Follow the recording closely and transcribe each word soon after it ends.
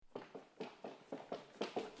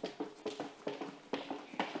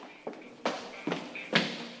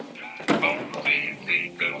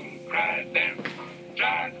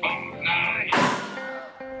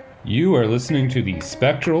You are listening to the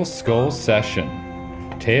Spectral Skull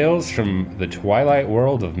Session, tales from the twilight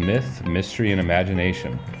world of myth, mystery, and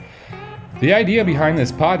imagination. The idea behind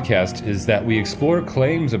this podcast is that we explore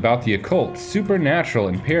claims about the occult, supernatural,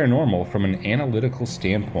 and paranormal from an analytical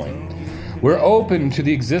standpoint. We're open to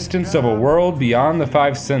the existence of a world beyond the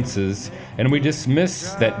five senses, and we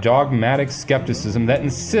dismiss that dogmatic skepticism that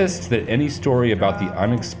insists that any story about the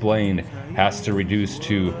unexplained has to reduce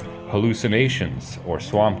to hallucinations or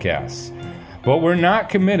swamp gas. But we're not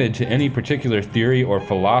committed to any particular theory or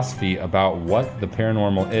philosophy about what the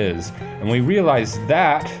paranormal is, and we realize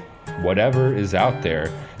that, whatever is out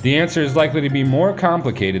there, the answer is likely to be more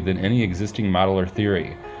complicated than any existing model or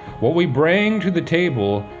theory. What we bring to the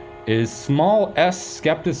table is small s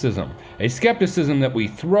skepticism, a skepticism that we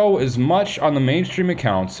throw as much on the mainstream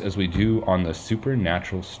accounts as we do on the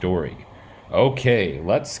supernatural story. Okay,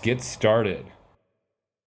 let's get started.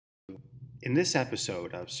 In this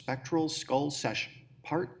episode of Spectral Skull Session,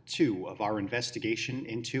 part 2 of our investigation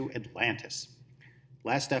into Atlantis.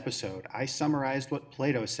 Last episode, I summarized what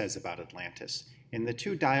Plato says about Atlantis in the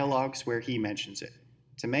two dialogues where he mentions it,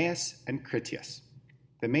 Timaeus and Critias.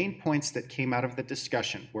 The main points that came out of the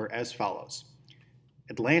discussion were as follows.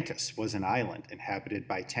 Atlantis was an island inhabited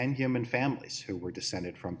by 10 human families who were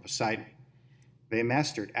descended from Poseidon. They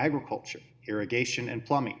mastered agriculture, irrigation, and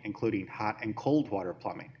plumbing, including hot and cold water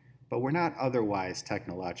plumbing, but were not otherwise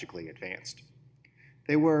technologically advanced.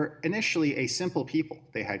 They were initially a simple people.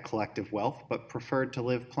 They had collective wealth, but preferred to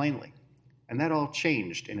live plainly. And that all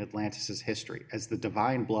changed in Atlantis' history as the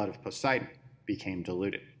divine blood of Poseidon became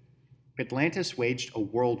diluted. Atlantis waged a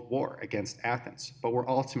world war against Athens, but were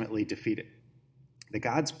ultimately defeated. The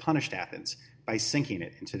gods punished Athens by sinking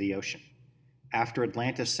it into the ocean. After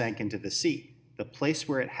Atlantis sank into the sea, the place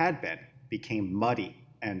where it had been became muddy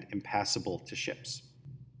and impassable to ships.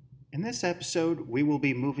 In this episode, we will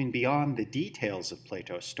be moving beyond the details of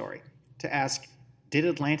Plato's story to ask, did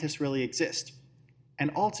Atlantis really exist?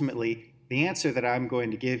 And ultimately, the answer that I'm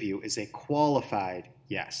going to give you is a qualified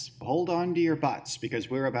yes. Hold on to your butts, because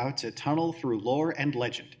we're about to tunnel through lore and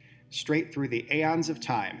legend, straight through the aeons of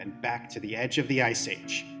time and back to the edge of the Ice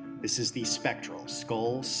Age. This is the Spectral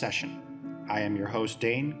Skull Session. I am your host,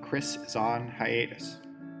 Dane. Chris is on hiatus.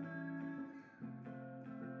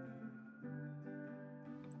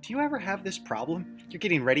 Do you ever have this problem? You're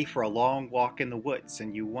getting ready for a long walk in the woods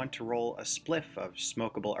and you want to roll a spliff of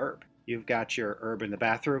smokable herb. You've got your herb in the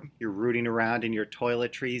bathroom, you're rooting around in your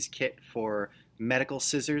toiletries kit for medical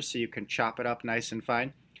scissors so you can chop it up nice and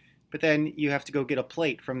fine. But then you have to go get a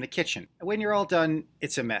plate from the kitchen. And when you're all done,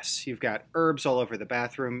 it's a mess. You've got herbs all over the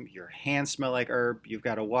bathroom, your hands smell like herb, you've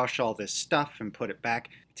got to wash all this stuff and put it back.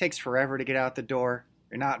 It takes forever to get out the door,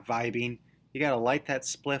 you're not vibing. You got to light that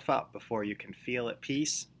spliff up before you can feel at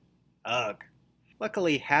peace. Ugh.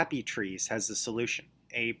 Luckily, Happy Trees has the solution.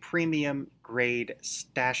 A premium grade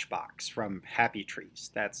stash box from Happy Trees.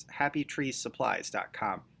 That's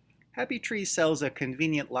happytreesupplies.com. Happy Trees sells a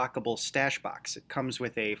convenient lockable stash box. It comes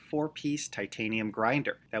with a 4-piece titanium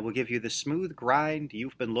grinder that will give you the smooth grind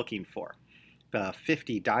you've been looking for. The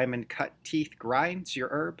 50 diamond cut teeth grinds your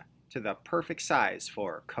herb to the perfect size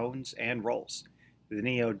for cones and rolls. The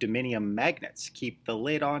neodymium magnets keep the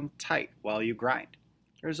lid on tight while you grind.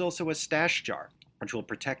 There's also a stash jar, which will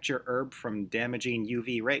protect your herb from damaging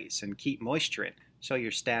UV rays and keep moisture in so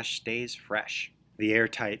your stash stays fresh. The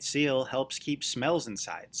airtight seal helps keep smells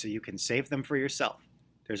inside so you can save them for yourself.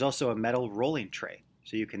 There's also a metal rolling tray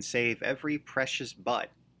so you can save every precious bud.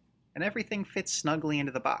 And everything fits snugly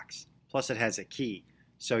into the box. Plus it has a key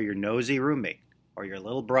so your nosy roommate or your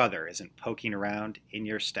little brother isn't poking around in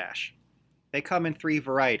your stash. They come in 3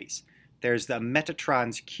 varieties. There's the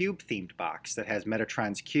Metatron's Cube themed box that has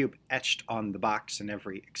Metatron's Cube etched on the box and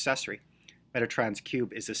every accessory. Metatron's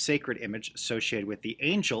Cube is a sacred image associated with the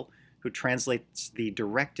angel who translates the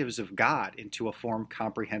directives of God into a form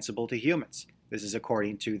comprehensible to humans. This is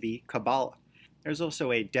according to the Kabbalah. There's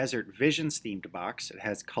also a Desert Visions themed box. It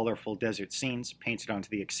has colorful desert scenes painted onto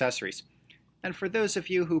the accessories. And for those of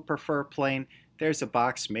you who prefer plain, there's a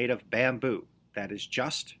box made of bamboo that is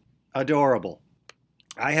just adorable.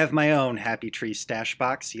 I have my own Happy Tree stash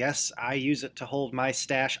box. Yes, I use it to hold my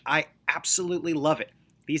stash. I absolutely love it.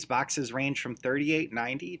 These boxes range from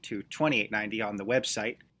 $38.90 to $28.90 on the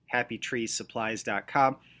website,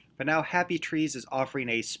 happytreesupplies.com. But now Happy Trees is offering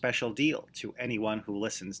a special deal to anyone who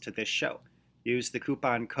listens to this show. Use the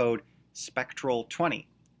coupon code SPECTRAL20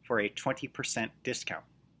 for a 20% discount.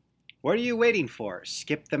 What are you waiting for?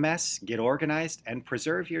 Skip the mess, get organized, and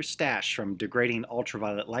preserve your stash from degrading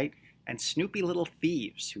ultraviolet light and snoopy little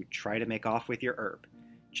thieves who try to make off with your herb.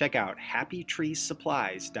 Check out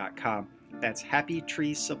happytreesupplies.com. That's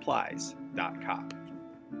happytreesupplies.com.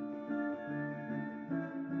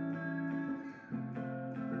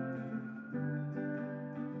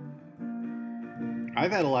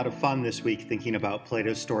 I've had a lot of fun this week thinking about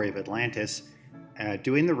Plato's story of Atlantis,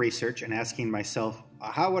 doing the research and asking myself,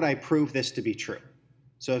 how would I prove this to be true?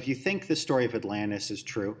 So if you think the story of Atlantis is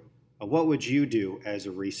true, what would you do as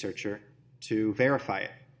a researcher to verify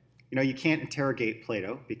it? You can't interrogate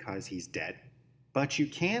Plato because he's dead, but you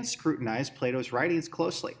can scrutinize Plato's writings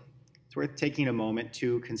closely. It's worth taking a moment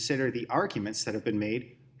to consider the arguments that have been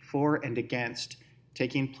made for and against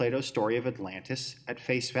taking Plato's story of Atlantis at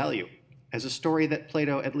face value, as a story that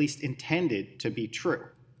Plato at least intended to be true.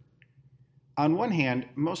 On one hand,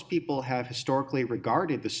 most people have historically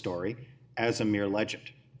regarded the story as a mere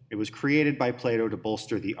legend. It was created by Plato to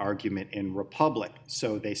bolster the argument in Republic,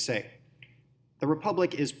 so they say. The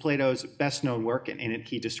Republic is Plato's best-known work, and in it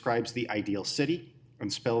he describes the ideal city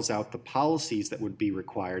and spells out the policies that would be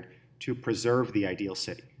required to preserve the ideal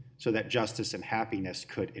city so that justice and happiness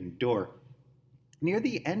could endure. Near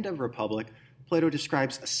the end of Republic, Plato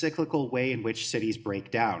describes a cyclical way in which cities break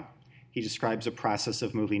down. He describes a process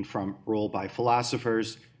of moving from rule by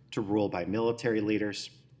philosophers to rule by military leaders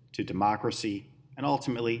to democracy and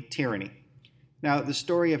ultimately tyranny. Now, the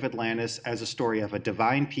story of Atlantis as a story of a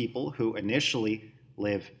divine people who initially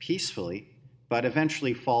live peacefully but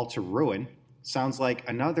eventually fall to ruin sounds like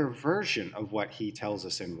another version of what he tells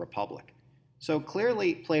us in Republic. So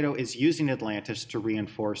clearly, Plato is using Atlantis to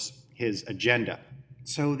reinforce his agenda.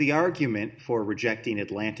 So the argument for rejecting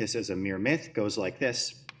Atlantis as a mere myth goes like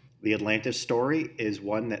this. The Atlantis story is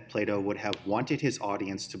one that Plato would have wanted his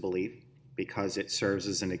audience to believe because it serves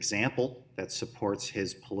as an example that supports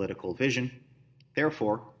his political vision.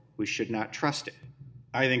 Therefore, we should not trust it.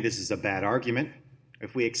 I think this is a bad argument.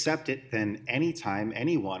 If we accept it, then anytime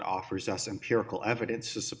anyone offers us empirical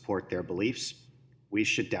evidence to support their beliefs, we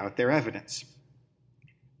should doubt their evidence.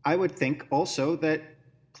 I would think also that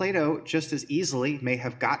Plato just as easily may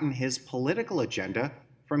have gotten his political agenda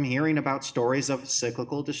from hearing about stories of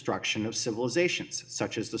cyclical destruction of civilizations,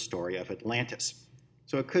 such as the story of Atlantis.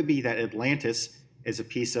 So it could be that Atlantis is a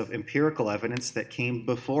piece of empirical evidence that came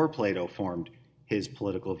before Plato formed his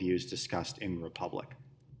political views discussed in Republic.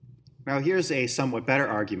 Now here's a somewhat better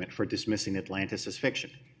argument for dismissing Atlantis as fiction.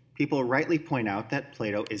 People rightly point out that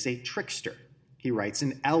Plato is a trickster. He writes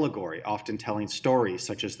in allegory, often telling stories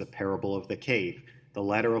such as the parable of the cave, the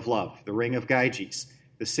ladder of love, the ring of Gyges,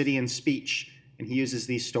 the city in speech, and he uses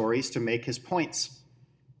these stories to make his points.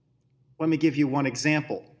 Let me give you one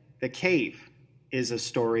example. The cave is a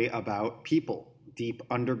story about people deep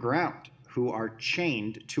underground who are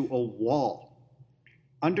chained to a wall.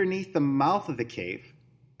 Underneath the mouth of the cave,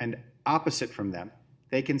 and opposite from them,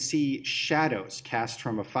 they can see shadows cast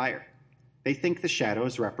from a fire. They think the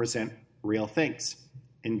shadows represent real things.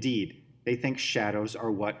 Indeed, they think shadows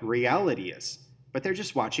are what reality is. But they're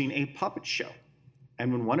just watching a puppet show.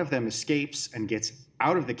 And when one of them escapes and gets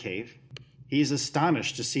out of the cave, he's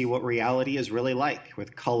astonished to see what reality is really like,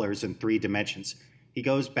 with colors and 3 dimensions. He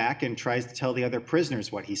goes back and tries to tell the other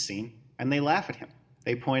prisoners what he's seen, and they laugh at him.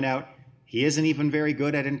 They point out he isn't even very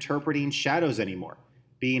good at interpreting shadows anymore.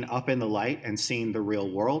 Being up in the light and seeing the real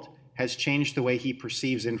world has changed the way he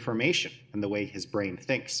perceives information and the way his brain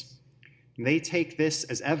thinks. And they take this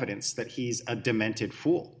as evidence that he's a demented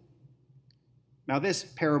fool. Now, this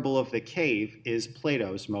parable of the cave is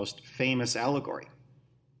Plato's most famous allegory.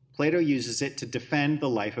 Plato uses it to defend the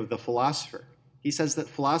life of the philosopher. He says that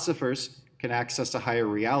philosophers can access a higher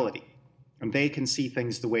reality, and they can see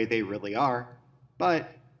things the way they really are,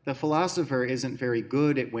 but the philosopher isn't very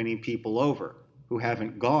good at winning people over who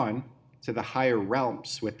haven't gone to the higher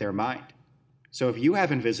realms with their mind. So if you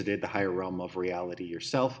haven't visited the higher realm of reality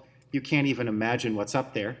yourself, you can't even imagine what's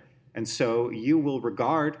up there, and so you will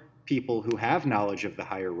regard people who have knowledge of the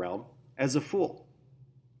higher realm as a fool.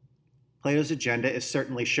 Plato's agenda is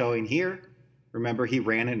certainly showing here. Remember, he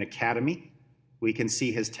ran an academy. We can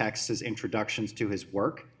see his texts as introductions to his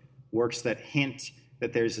works that hint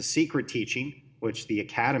that there's a secret teaching which the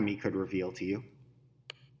academy could reveal to you.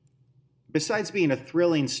 Besides being a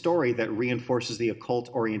thrilling story that reinforces the occult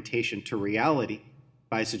orientation to reality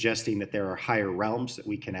by suggesting that there are higher realms that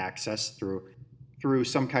we can access through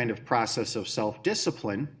some kind of process of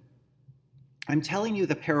self-discipline, I'm telling you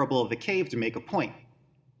the parable of the cave to make a point.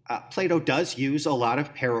 Plato does use a lot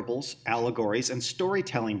of parables, allegories, and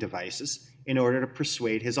storytelling devices in order to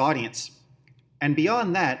persuade his audience. And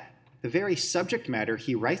beyond that, the very subject matter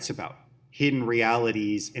he writes about, hidden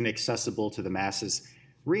realities inaccessible to the masses,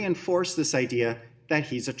 reinforce this idea that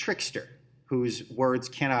he's a trickster, whose words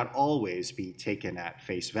cannot always be taken at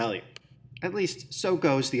face value. At least, so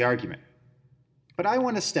goes the argument. But I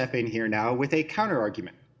want to step in here now with a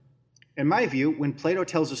counter-argument. In my view, when Plato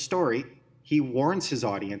tells a story, he warns his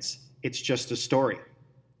audience it's just a story.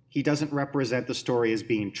 He doesn't represent the story as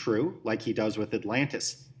being true, like he does with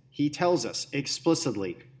Atlantis. He tells us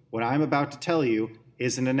explicitly, what I'm about to tell you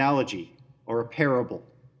is an analogy or a parable.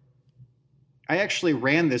 I actually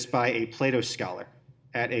ran this by a Plato scholar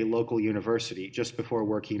at a local university just before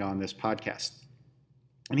working on this podcast.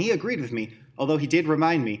 And he agreed with me, although he did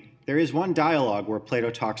remind me there is one dialogue where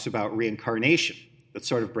Plato talks about reincarnation that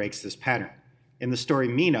sort of breaks this pattern. In the story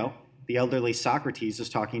Meno, the elderly Socrates is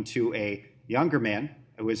talking to a younger man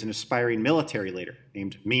who is an aspiring military leader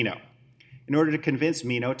named Meno. In order to convince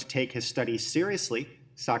Meno to take his studies seriously,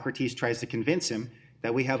 Socrates tries to convince him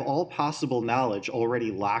that we have all possible knowledge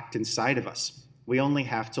already locked inside of us. We only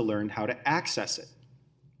have to learn how to access it.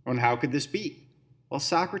 And how could this be? Well,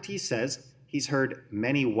 Socrates says he's heard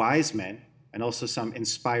many wise men and also some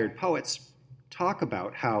inspired poets talk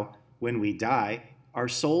about how when we die, our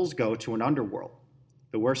souls go to an underworld.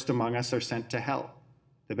 The worst among us are sent to hell.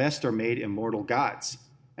 The best are made immortal gods.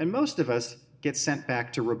 And most of us get sent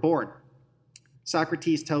back to reborn.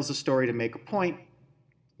 Socrates tells a story to make a point.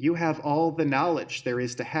 You have all the knowledge there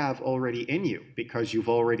is to have already in you because you've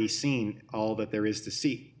already seen all that there is to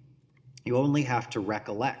see. You only have to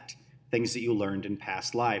recollect things that you learned in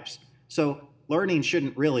past lives. So learning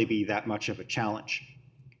shouldn't really be that much of a challenge.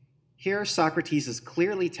 Here, Socrates is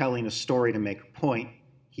clearly telling a story to make a point.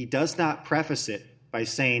 He does not preface it by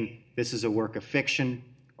saying this is a work of fiction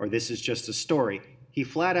or this is just a story. He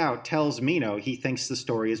flat out tells Meno he thinks the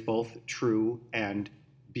story is both true and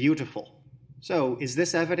beautiful. So, is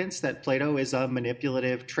this evidence that Plato is a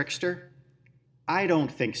manipulative trickster? I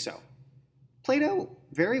don't think so. Plato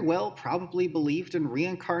very well probably believed in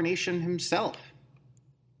reincarnation himself.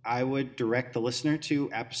 I would direct the listener to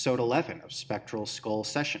episode 11 of Spectral Skull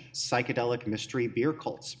Session, Psychedelic Mystery Beer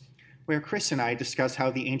Cults, where Chris and I discuss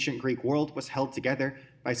how the ancient Greek world was held together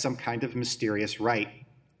by some kind of mysterious rite,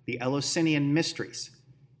 the Eleusinian Mysteries.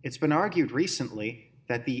 It's been argued recently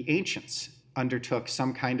that the ancients undertook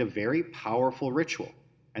some kind of very powerful ritual,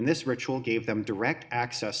 and this ritual gave them direct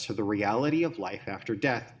access to the reality of life after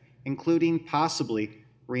death, including possibly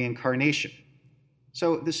reincarnation.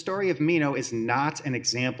 So the story of Meno is not an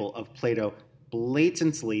example of Plato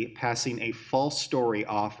blatantly passing a false story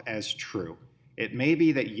off as true. It may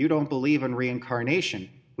be that you don't believe in reincarnation.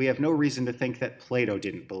 We have no reason to think that Plato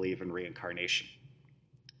didn't believe in reincarnation.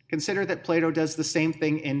 Consider that Plato does the same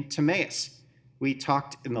thing in Timaeus. We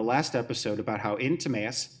talked in the last episode about how in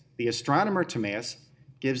Timaeus, the astronomer Timaeus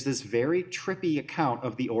gives this very trippy account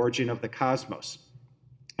of the origin of the cosmos,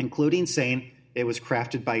 including saying it was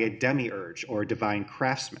crafted by a demiurge or a divine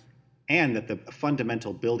craftsman, and that the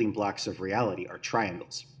fundamental building blocks of reality are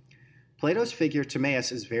triangles. Plato's figure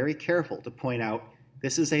Timaeus is very careful to point out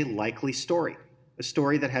this is a likely story, a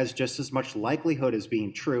story that has just as much likelihood as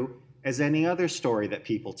being true as any other story that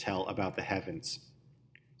people tell about the heavens.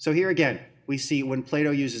 So here again, we see when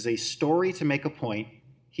Plato uses a story to make a point,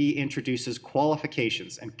 he introduces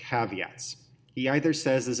qualifications and caveats. He either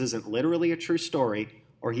says this isn't literally a true story,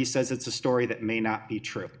 or he says it's a story that may not be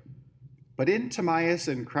true. But in Timaeus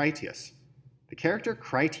and Critias, the character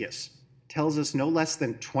Critias tells us no less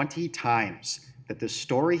than 20 times that the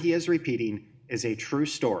story he is repeating is a true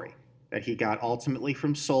story that he got ultimately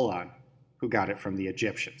from Solon, who got it from the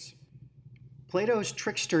Egyptians. Plato's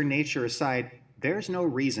trickster nature aside, there's no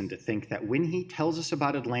reason to think that when he tells us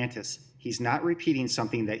about Atlantis, he's not repeating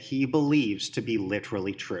something that he believes to be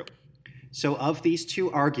literally true. So of these two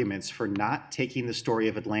arguments for not taking the story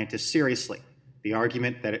of Atlantis seriously, the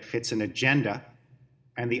argument that it fits an agenda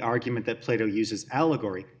and the argument that Plato uses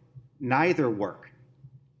allegory, neither work.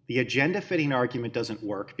 The agenda-fitting argument doesn't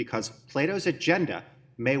work because Plato's agenda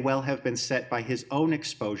may well have been set by his own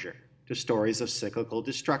exposure to stories of cyclical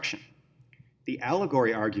destruction. The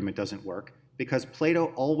allegory argument doesn't work because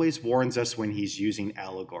Plato always warns us when he's using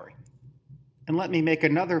allegory. And let me make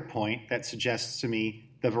another point that suggests to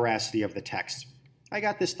me the veracity of the text. I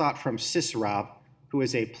got this thought from Sisrob, who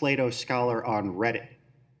is a Plato scholar on Reddit.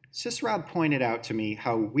 Sisrob pointed out to me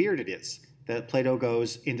how weird it is that Plato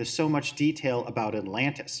goes into so much detail about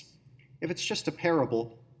Atlantis. If it's just a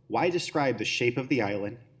parable, why describe the shape of the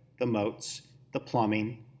island, the moats, the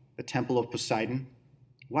plumbing, the temple of Poseidon?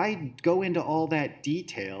 Why go into all that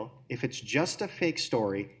detail if it's just a fake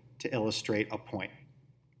story to illustrate a point?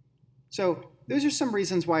 So those are some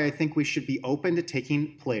reasons why I think we should be open to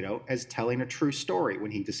taking Plato as telling a true story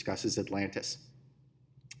when he discusses Atlantis.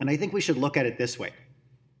 And I think we should look at it this way.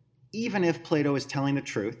 Even if Plato is telling the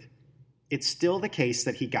truth, it's still the case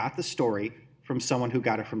that he got the story from someone who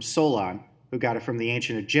got it from Solon, who got it from the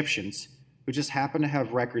ancient Egyptians, who just happen to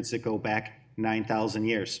have records that go back 9,000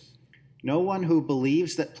 years. No one who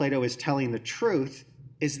believes that Plato is telling the truth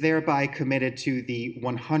is thereby committed to the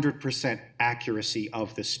 100% accuracy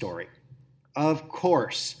of the story. Of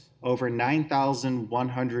course, over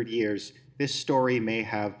 9,100 years, this story may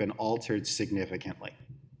have been altered significantly.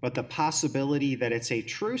 But the possibility that it's a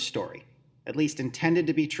true story, at least intended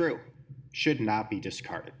to be true, should not be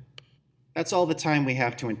discarded. That's all the time we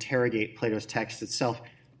have to interrogate Plato's text itself.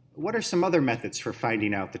 What are some other methods for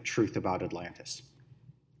finding out the truth about Atlantis?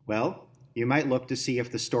 Well, you might look to see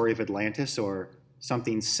if the story of Atlantis or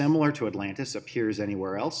something similar to Atlantis appears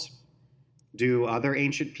anywhere else. Do other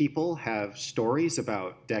ancient people have stories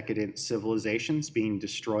about decadent civilizations being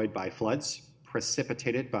destroyed by floods,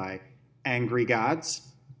 precipitated by angry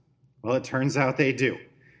gods? Well, it turns out they do.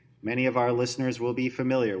 Many of our listeners will be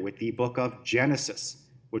familiar with the book of Genesis,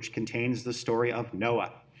 which contains the story of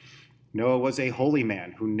Noah. Noah was a holy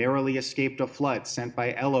man who narrowly escaped a flood sent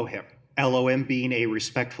by Elohim. Elohim being a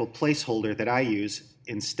respectful placeholder that I use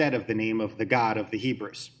instead of the name of the God of the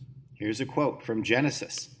Hebrews. Here's a quote from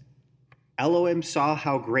Genesis. Elohim saw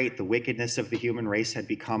how great the wickedness of the human race had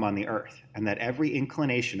become on the earth, and that every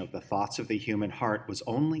inclination of the thoughts of the human heart was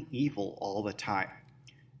only evil all the time.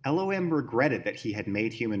 Elohim regretted that he had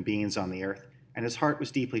made human beings on the earth, and his heart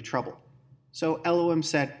was deeply troubled. So Elohim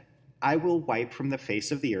said, I will wipe from the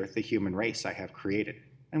face of the earth the human race I have created,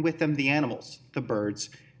 and with them the animals, the birds,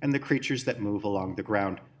 and the creatures that move along the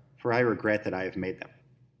ground, for I regret that I have made them.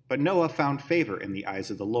 But Noah found favor in the eyes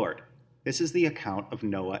of the Lord. This is the account of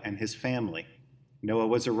Noah and his family. Noah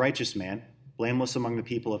was a righteous man, blameless among the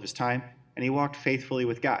people of his time, and he walked faithfully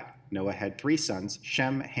with God. Noah had 3 sons,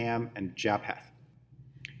 Shem, Ham, and Japheth.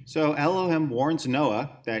 So Elohim warns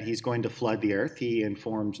Noah that he's going to flood the earth. He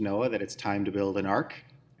informs Noah that it's time to build an ark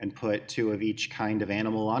and put 2 of each kind of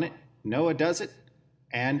animal on it. Noah does it,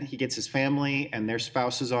 and he gets his family and their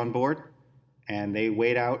spouses on board, and they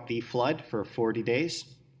wait out the flood for 40 days,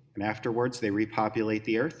 and afterwards they repopulate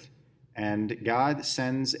the earth, and God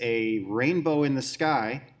sends a rainbow in the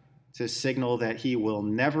sky to signal that he will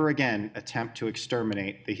never again attempt to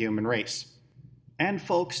exterminate the human race. And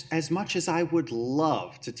folks, as much as I would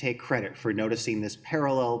love to take credit for noticing this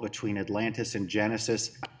parallel between Atlantis and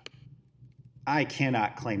Genesis, I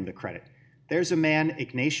cannot claim the credit. There's a man,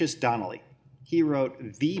 Ignatius Donnelly. He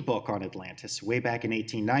wrote the book on Atlantis way back in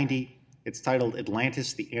 1890. It's titled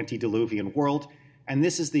Atlantis, the Antediluvian World, and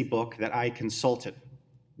this is the book that I consulted.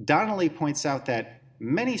 Donnelly points out that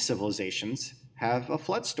many civilizations have a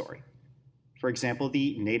flood story. For example,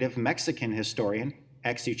 the native Mexican historian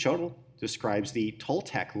Exixotl describes the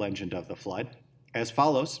Toltec legend of the flood as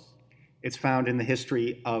follows. It's found in the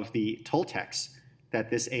history of the Toltecs that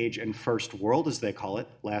this age and first world, as they call it,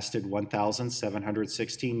 lasted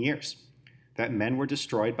 1,716 years, that men were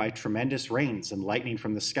destroyed by tremendous rains and lightning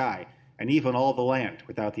from the sky, and even all the land,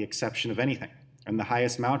 without the exception of anything, and the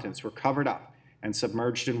highest mountains were covered up and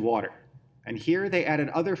submerged in water. And here they added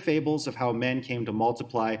other fables of how men came to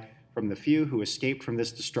multiply from the few who escaped from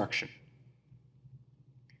this destruction.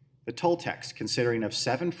 The Toltecs, considering of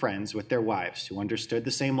 7 friends with their wives who understood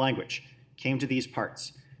the same language, came to these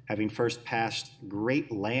parts, having first passed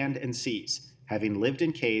great land and seas, having lived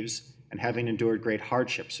in caves, and having endured great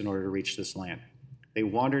hardships in order to reach this land. They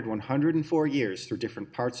wandered 104 years through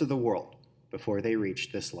different parts of the world before they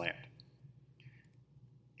reached this land.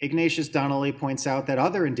 Ignatius Donnelly points out that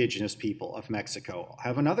other indigenous people of Mexico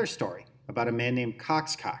have another story about a man named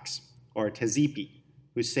Coxcox, or Tezipi,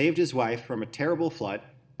 who saved his wife from a terrible flood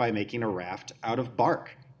by making a raft out of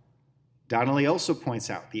bark. Donnelly also points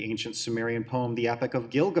out the ancient Sumerian poem, the Epic of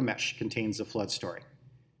Gilgamesh, contains a flood story.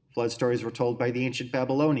 Flood stories were told by the ancient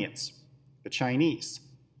Babylonians, the Chinese,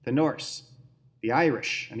 the Norse, the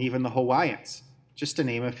Irish, and even the Hawaiians, just to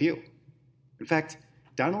name a few. In fact,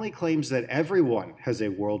 Donnelly claims that everyone has a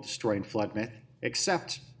world-destroying flood myth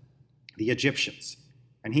except the Egyptians.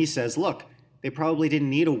 And he says, look, they probably didn't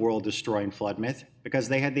need a world-destroying flood myth because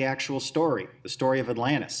they had the actual story, the story of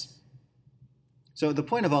Atlantis. So the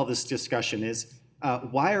point of all this discussion is,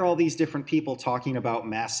 why are all these different people talking about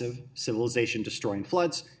massive civilization-destroying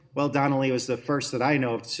floods? Well, Donnelly was the first that I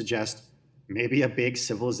know of to suggest maybe a big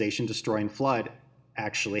civilization-destroying flood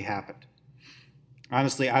actually happened.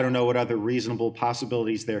 Honestly, I don't know what other reasonable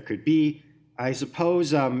possibilities there could be. I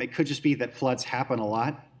suppose it could just be that floods happen a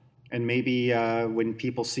lot, and maybe when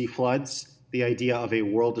people see floods, the idea of a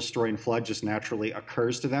world-destroying flood just naturally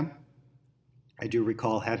occurs to them. I do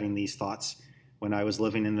recall having these thoughts when I was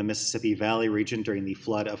living in the Mississippi Valley region during the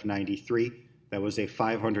flood of '93. that was a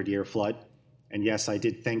 500-year flood. And yes, I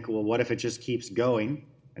did think, well, what if it just keeps going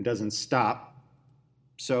and doesn't stop?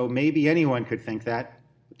 So maybe anyone could think that.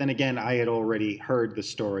 But then again, I had already heard the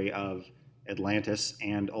story of Atlantis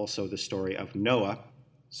and also the story of Noah.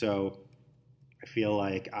 So I feel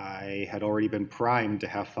like I had already been primed to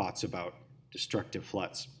have thoughts about destructive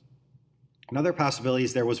floods. Another possibility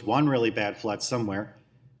is there was one really bad flood somewhere.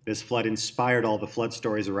 This flood inspired all the flood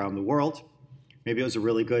stories around the world. Maybe it was a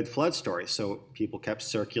really good flood story, so people kept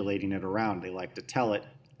circulating it around. They liked to tell it,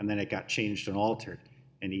 and then it got changed and altered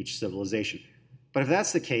in each civilization. But if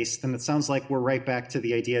that's the case, then it sounds like we're right back to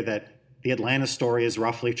the idea that the Atlantis story is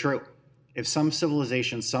roughly true. If some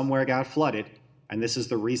civilization somewhere got flooded, and this is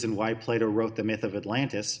the reason why Plato wrote the myth of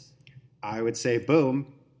Atlantis, I would say,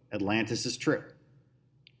 boom, Atlantis is true.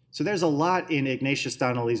 So there's a lot in Ignatius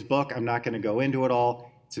Donnelly's book. I'm not going to go into it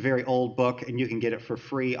all. It's a very old book, and you can get it for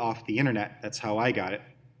free off the internet. That's how I got it.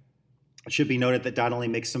 It should be noted that Donnelly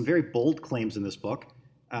makes some very bold claims in this book.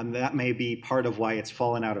 That may be part of why it's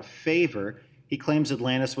fallen out of favor. He claims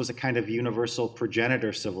Atlantis was a kind of universal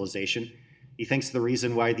progenitor civilization. He thinks the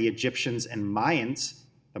reason why the Egyptians and Mayans,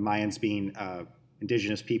 the Mayans being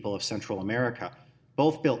indigenous people of Central America,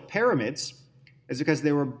 both built pyramids is because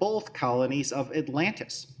they were both colonies of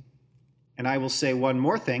Atlantis. And I will say one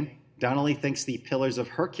more thing. Donnelly thinks the Pillars of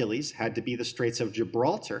Hercules had to be the Straits of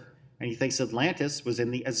Gibraltar, and he thinks Atlantis was in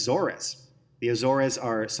the Azores. The Azores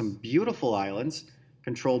are some beautiful islands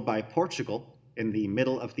controlled by Portugal in the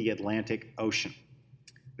middle of the Atlantic Ocean.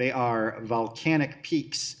 They are volcanic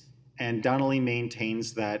peaks, and Donnelly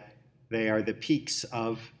maintains that they are the peaks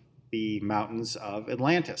of the mountains of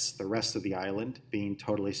Atlantis, the rest of the island being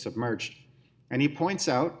totally submerged. And he points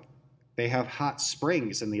out they have hot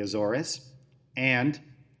springs in the Azores, and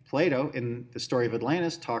Plato, in the story of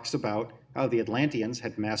Atlantis, talks about how the Atlanteans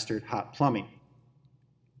had mastered hot plumbing.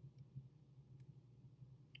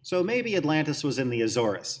 So maybe Atlantis was in the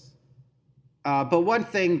Azores. But one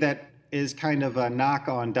thing that is kind of a knock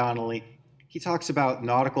on Donnelly, he talks about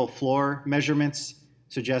nautical floor measurements,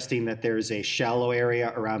 suggesting that there's a shallow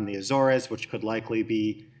area around the Azores, which could likely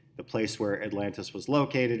be the place where Atlantis was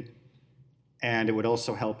located. And it would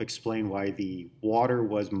also help explain why the water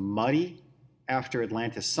was muddy after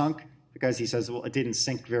Atlantis sunk, because he says, well, it didn't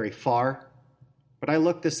sink very far. But I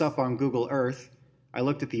looked this up on Google Earth. I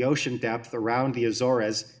looked at the ocean depth around the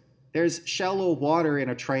Azores. There's shallow water in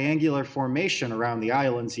a triangular formation around the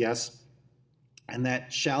islands, yes, and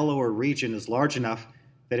that shallower region is large enough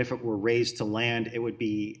that if it were raised to land, it would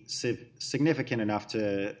be significant enough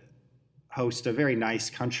to host a very nice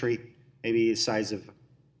country, maybe the size of,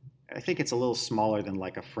 I think it's a little smaller than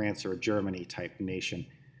like a France or a Germany type nation.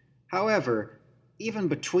 However, even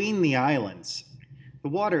between the islands, the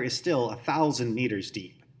water is still 1,000 meters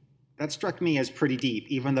deep. That struck me as pretty deep,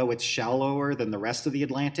 even though it's shallower than the rest of the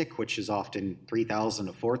Atlantic, which is often 3,000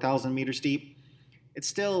 to 4,000 meters deep. It's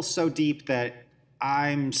still so deep that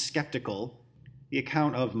I'm skeptical. The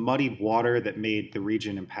account of muddied water that made the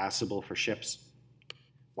region impassable for ships.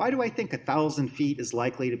 Why do I think 1,000 feet is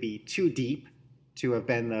likely to be too deep to have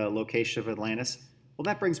been the location of Atlantis? Well,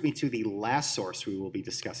 that brings me to the last source we will be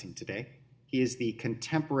discussing today. He is the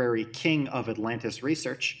contemporary king of Atlantis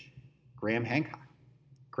research, Graham Hancock.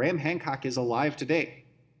 Graham Hancock is alive today.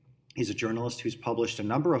 He's a journalist who's published a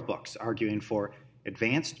number of books arguing for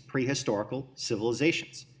advanced prehistorical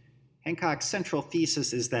civilizations. Hancock's central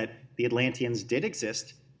thesis is that the Atlanteans did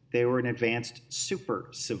exist. They were an advanced super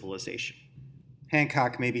civilization.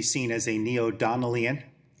 Hancock may be seen as a neo-Donnellian.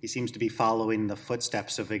 He seems to be following the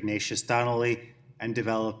footsteps of Ignatius Donnelly and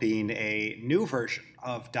developing a new version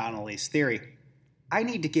of Donnelly's theory. I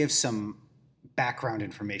need to give some background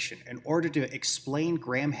information in order to explain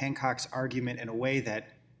Graham Hancock's argument in a way that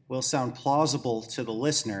will sound plausible to the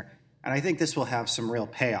listener, and I think this will have some real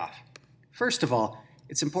payoff. First of all,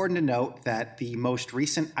 it's important to note that the most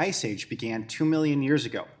recent ice age began 2 million years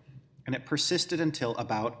ago, and it persisted until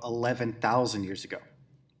about 11,000 years ago.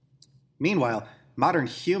 Meanwhile, modern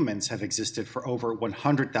humans have existed for over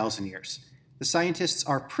 100,000 years. The scientists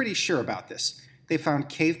are pretty sure about this. They found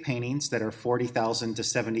cave paintings that are 40,000 to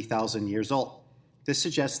 70,000 years old. This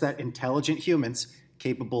suggests that intelligent humans,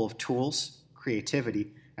 capable of tools,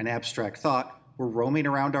 creativity, and abstract thought, were roaming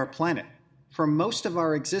around our planet. For most of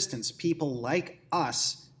our existence, people like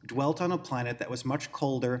us dwelt on a planet that was much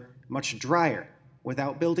colder, much drier,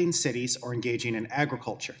 without building cities or engaging in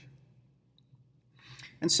agriculture.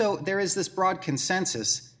 And so there is this broad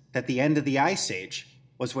consensus that the end of the Ice Age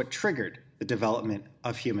was what triggered the development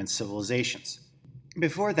of human civilizations.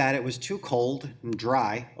 Before that, it was too cold and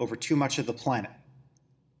dry over too much of the planet.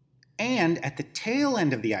 And at the tail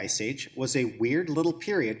end of the Ice Age was a weird little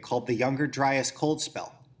period called the Younger Dryas Cold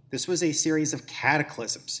Spell. This was a series of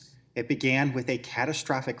cataclysms. It began with a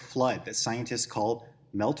catastrophic flood that scientists call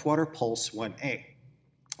Meltwater Pulse 1a.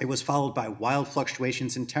 It was followed by wild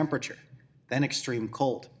fluctuations in temperature, then extreme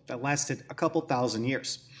cold, that lasted a couple thousand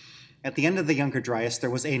years. At the end of the Younger Dryas, there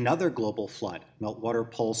was another global flood, Meltwater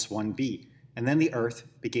Pulse 1b, and then the Earth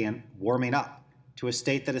began warming up to a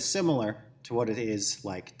state that is similar to what it is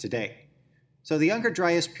like today. So the Younger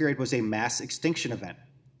Dryas period was a mass extinction event.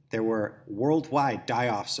 There were worldwide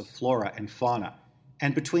die-offs of flora and fauna,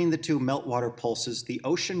 and between the two meltwater pulses, the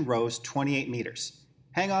ocean rose 28 meters.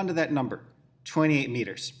 Hang on to that number, 28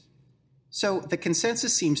 meters. So the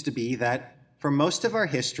consensus seems to be that for most of our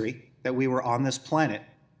history that we were on this planet,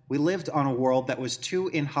 we lived on a world that was too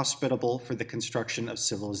inhospitable for the construction of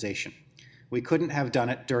civilization. We couldn't have done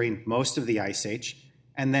it during most of the Ice Age,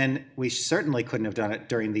 and then we certainly couldn't have done it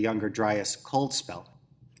during the Younger Dryas cold spell.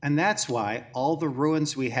 And that's why all the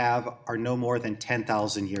ruins we have are no more than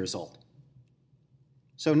 10,000 years old.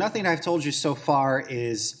 So nothing I've told you so far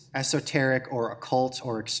is esoteric or occult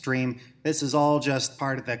or extreme. This is all just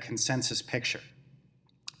part of the consensus picture.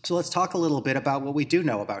 So let's talk a little bit about what we do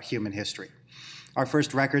know about human history. Our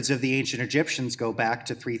first records of the ancient Egyptians go back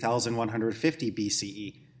to 3150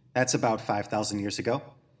 BCE. That's about 5,000 years ago.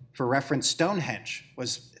 For reference, Stonehenge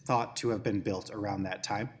was thought to have been built around that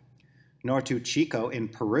time. Norte Chico in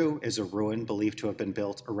Peru is a ruin believed to have been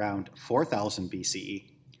built around 4000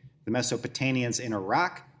 BCE. The Mesopotamians in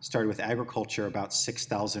Iraq started with agriculture about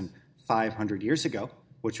 6,500 years ago,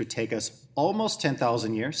 which would take us almost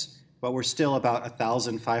 10,000 years, but we're still about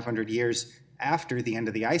 1,500 years after the end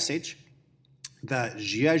of the Ice Age. The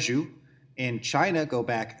Jiezhou in China go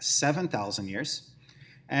back 7,000 years.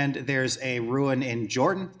 And there's a ruin in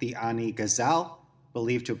Jordan, the Ani Ghazal,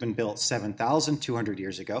 believed to have been built 7,200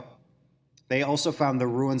 years ago. They also found the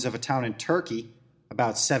ruins of a town in Turkey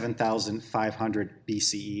about 7,500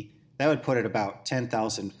 BCE. That would put it about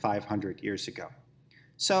 10,500 years ago.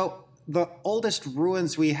 So the oldest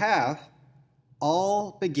ruins we have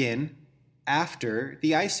all begin after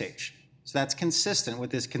the Ice Age. So that's consistent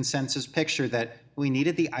with this consensus picture that we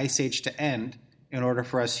needed the Ice Age to end in order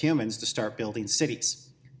for us humans to start building cities.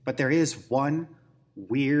 But there is one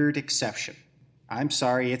weird exception. I'm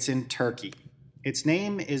sorry, it's in Turkey. Its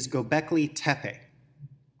name is Göbekli Tepe,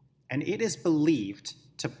 and it is believed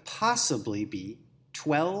to possibly be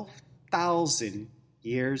 12,000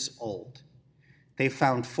 years old. They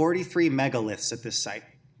found 43 megaliths at this site.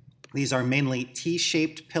 These are mainly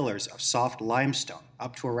T-shaped pillars of soft limestone,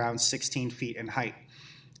 up to around 16 feet in height.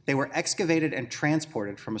 They were excavated and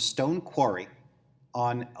transported from a stone quarry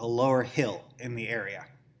on a lower hill in the area.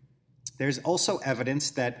 There's also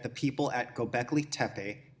evidence that the people at Göbekli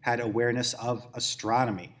Tepe had awareness of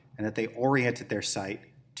astronomy and that they oriented their site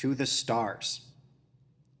to the stars.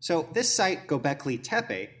 So this site, Göbekli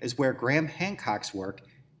Tepe, is where Graham Hancock's work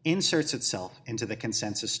inserts itself into the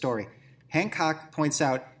consensus story. Hancock points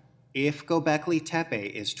out, if Göbekli Tepe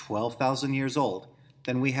is 12,000 years old,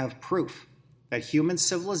 then we have proof that human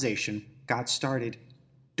civilization got started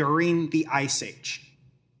during the Ice Age.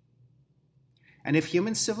 And if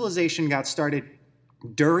human civilization got started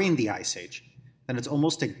during the Ice Age, then it's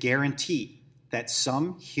almost a guarantee that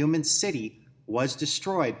some human city was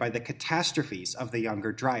destroyed by the catastrophes of the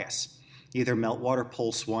Younger Dryas, either Meltwater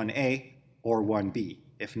Pulse 1a or 1b,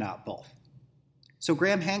 if not both. So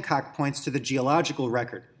Graham Hancock points to the geological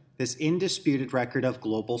record, this indisputed record of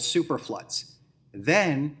global superfloods.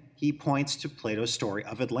 Then he points to Plato's story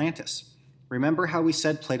of Atlantis. Remember how we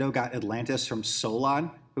said Plato got Atlantis from Solon,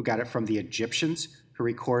 who got it from the Egyptians, who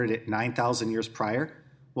recorded it 9,000 years prior?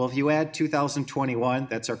 Well, if you add 2021,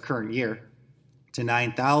 that's our current year, to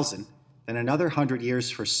 9,000, then another 100 years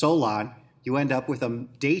for Solon, you end up with a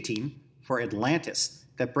dating for Atlantis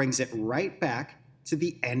that brings it right back to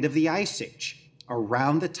the end of the Ice Age,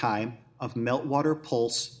 around the time of Meltwater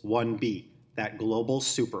Pulse 1b, that global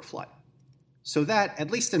superflood. So that,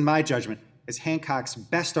 at least in my judgment, is Hancock's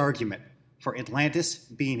best argument for Atlantis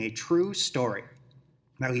being a true story.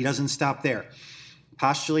 Now, he doesn't stop there.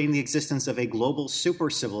 Postulating the existence of a global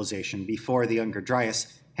super civilization before the Younger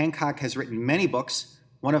Dryas, Hancock has written many books.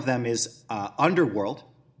 One of them is Underworld,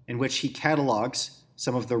 in which he catalogs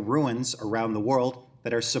some of the ruins around the world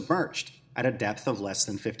that are submerged at a depth of less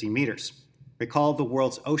than 50 meters. Recall the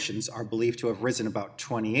world's oceans are believed to have risen about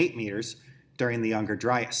 28 meters during the Younger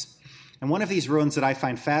Dryas. And one of these ruins that I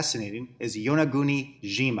find fascinating is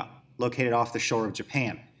Yonaguni-jima, located off the shore of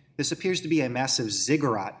Japan. This appears to be a massive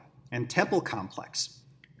ziggurat and temple complex.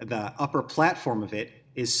 The upper platform of it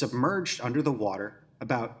is submerged under the water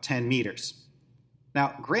about 10 meters.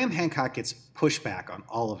 Now, Graham Hancock gets pushback on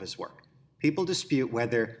all of his work. People dispute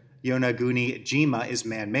whether Yonaguni-jima is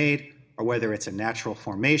man-made or whether it's a natural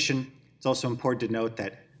formation. It's also important to note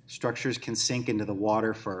that structures can sink into the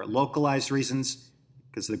water for localized reasons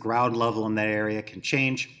because the ground level in that area can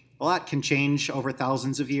change. A lot can change over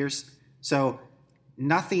thousands of years. So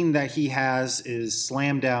nothing that he has is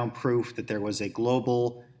slam down proof that there was a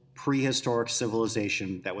global prehistoric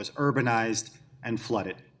civilization that was urbanized and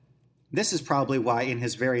flooded. This is probably why in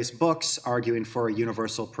his various books arguing for a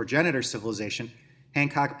universal progenitor civilization,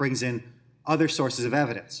 Hancock brings in other sources of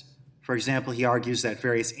evidence. For example, he argues that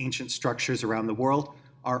various ancient structures around the world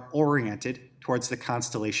are oriented towards the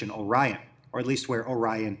constellation Orion, or at least where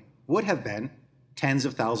Orion would have been tens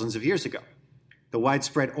of thousands of years ago. The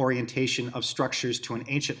widespread orientation of structures to an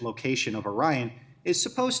ancient location of Orion is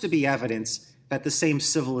supposed to be evidence that the same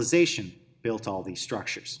civilization built all these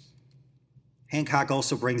structures. Hancock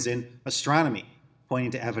also brings in astronomy,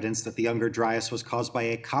 pointing to evidence that the Younger Dryas was caused by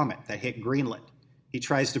a comet that hit Greenland. He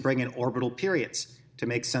tries to bring in orbital periods to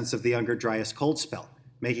make sense of the Younger Dryas cold spell,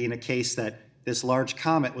 making a case that this large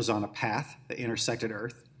comet was on a path that intersected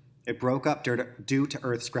Earth. It broke up due to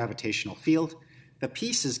Earth's gravitational field. The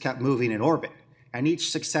pieces kept moving in orbit, and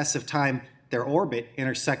each successive time their orbit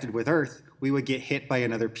intersected with Earth, we would get hit by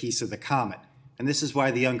another piece of the comet. And this is why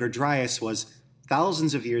the Younger Dryas was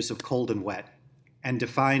thousands of years of cold and wet, and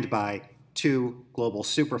defined by 2 global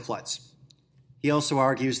superfloods. He also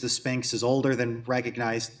argues the Sphinx is older than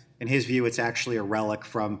recognized. In his view, it's actually a relic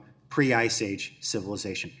from pre-Ice Age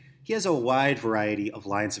civilization. He has a wide variety of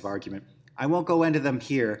lines of argument. I won't go into them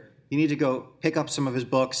here. You need to go pick up some of his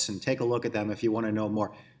books and take a look at them if you want to know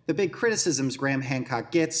more. The big criticisms Graham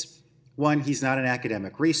Hancock gets: 1, he's not an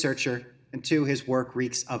academic researcher, and 2, his work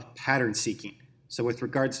reeks of pattern seeking. So with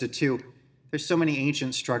regards to 2, there's so many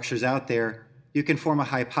ancient structures out there, you can form a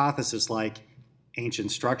hypothesis like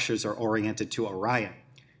ancient structures are oriented to Orion.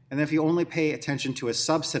 And if you only pay attention to a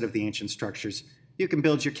subset of the ancient structures, you can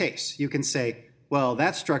build your case. You can say, well,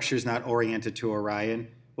 that structure is not oriented to Orion.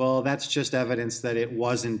 Well, that's just evidence that it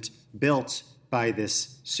wasn't built by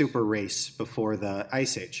this super race before the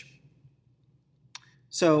Ice Age.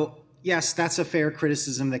 So, yes, that's a fair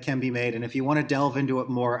criticism that can be made. And if you want to delve into it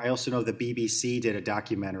more, I also know the BBC did a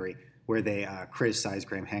documentary where they criticized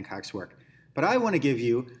Graham Hancock's work. But I want to give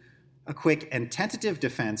you a quick and tentative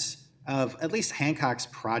defense of at least Hancock's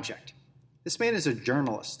project. This man is a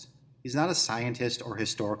journalist. He's not a scientist or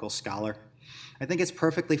historical scholar. I think it's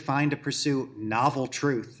perfectly fine to pursue novel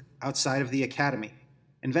truth outside of the academy.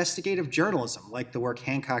 Investigative journalism, like the work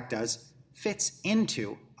Hancock does, fits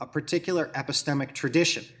into a particular epistemic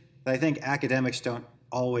tradition that I think academics don't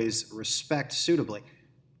always respect suitably.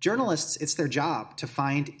 Journalists, it's their job to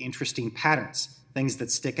find interesting patterns, things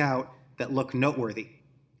that stick out, that look noteworthy.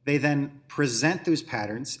 They then present those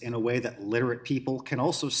patterns in a way that literate people can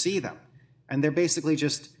also see them. And they're basically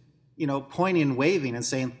just, pointing and waving and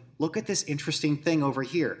saying, look at this interesting thing over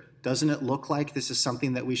here. Doesn't it look like this is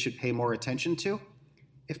something that we should pay more attention to?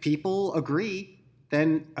 If people agree,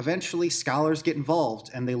 then eventually scholars get involved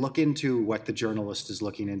and they look into what the journalist is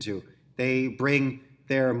looking into. They bring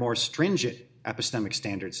their more stringent epistemic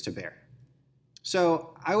standards to bear.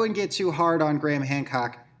 So I wouldn't get too hard on Graham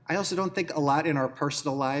Hancock. I also don't think a lot in our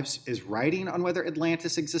personal lives is writing on whether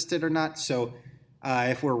Atlantis existed or not. So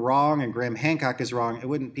if we're wrong and Graham Hancock is wrong, it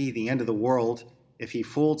wouldn't be the end of the world if he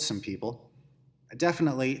fooled some people.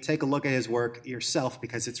 Definitely take a look at his work yourself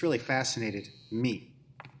because it's really fascinated me.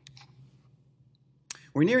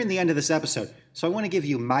 We're nearing the end of this episode, so I want to give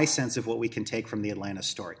you my sense of what we can take from the Atlantis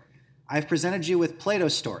story. I've presented you with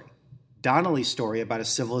Plato's story, Donnelly's story about a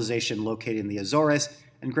civilization located in the Azores,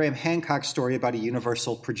 and Graham Hancock's story about a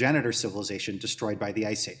universal progenitor civilization destroyed by the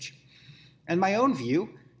Ice Age. And my own view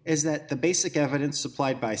is that the basic evidence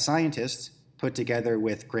supplied by scientists, put together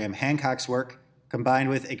with Graham Hancock's work, combined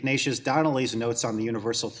with Ignatius Donnelly's notes on the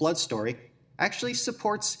universal flood story, actually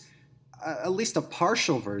supports at least a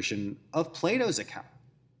partial version of Plato's account.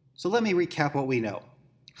 So let me recap what we know.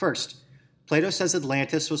 First, Plato says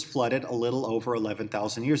Atlantis was flooded a little over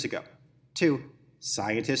 11,000 years ago. 2,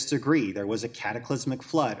 scientists agree there was a cataclysmic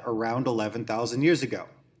flood around 11,000 years ago.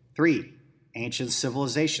 3, ancient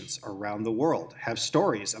civilizations around the world have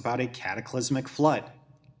stories about a cataclysmic flood.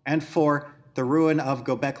 And 4, the ruin of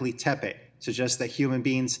Göbekli Tepe suggests that human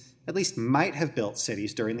beings at least might have built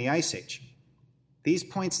cities during the Ice Age. These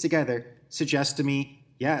points together suggest to me,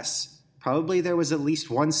 yes, probably there was at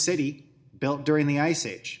least one city built during the Ice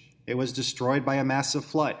Age. It was destroyed by a massive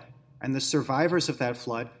flood, and the survivors of that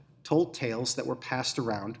flood told tales that were passed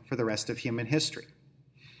around for the rest of human history.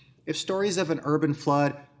 If stories of an urban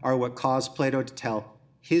flood are what caused Plato to tell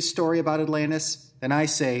his story about Atlantis, then I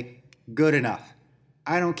say, good enough.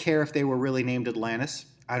 I don't care if they were really named Atlantis.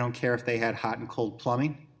 I don't care if they had hot and cold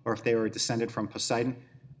plumbing or if they were descended from Poseidon.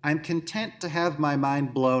 I'm content to have my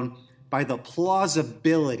mind blown by the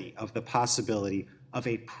plausibility of the possibility of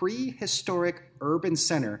a prehistoric urban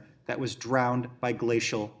center that was drowned by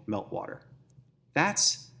glacial meltwater.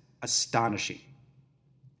 That's astonishing.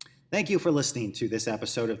 Thank you for listening to this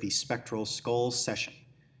episode of the Spectral Skulls Session.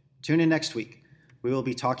 Tune in next week. We will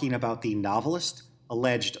be talking about the novelist,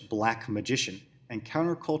 alleged black magician, and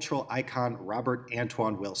countercultural icon Robert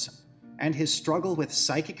Antoine Wilson, and his struggle with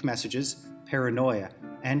psychic messages, paranoia,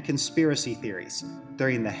 and conspiracy theories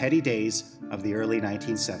during the heady days of the early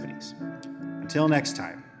 1970s. Until next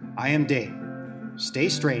time, I am Dane. Stay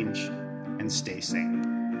strange and stay sane.